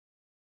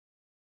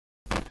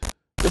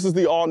This is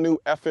the all-new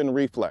FN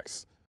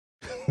REFLEX.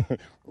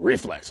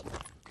 Reflex.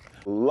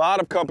 A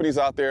lot of companies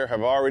out there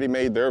have already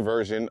made their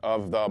version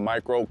of the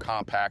micro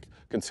compact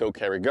concealed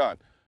carry gun.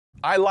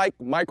 I like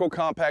micro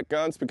compact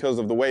guns because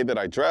of the way that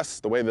I dress,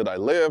 the way that I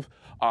live,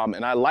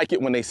 and I like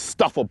it when they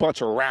stuff a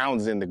bunch of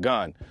rounds in the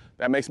gun.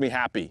 That makes me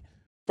happy.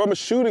 From a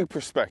shooting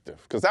perspective,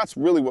 because that's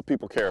really what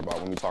people care about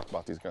when we talk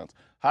about these guns.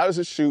 How does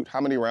it shoot? How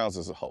many rounds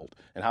does it hold?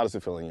 And how does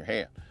it feel in your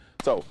hand?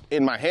 So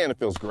in my hand, it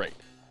feels great.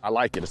 I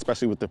like it,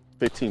 especially with the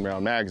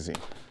 15-round magazine.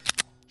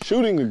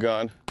 Shooting the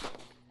gun,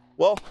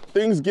 well,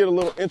 things get a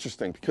little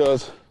interesting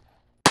because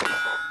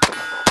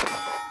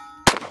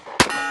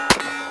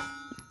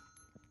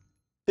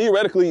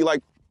theoretically,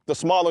 like, the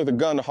smaller the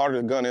gun, the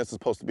harder the gun is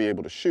supposed to be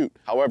able to shoot.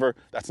 However,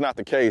 that's not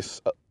the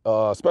case,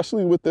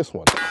 especially with this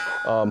one.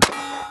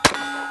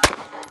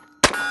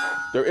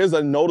 There is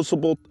a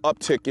noticeable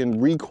uptick in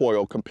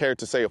recoil compared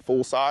to, say, a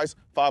full-size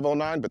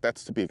 509, but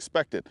that's to be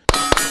expected.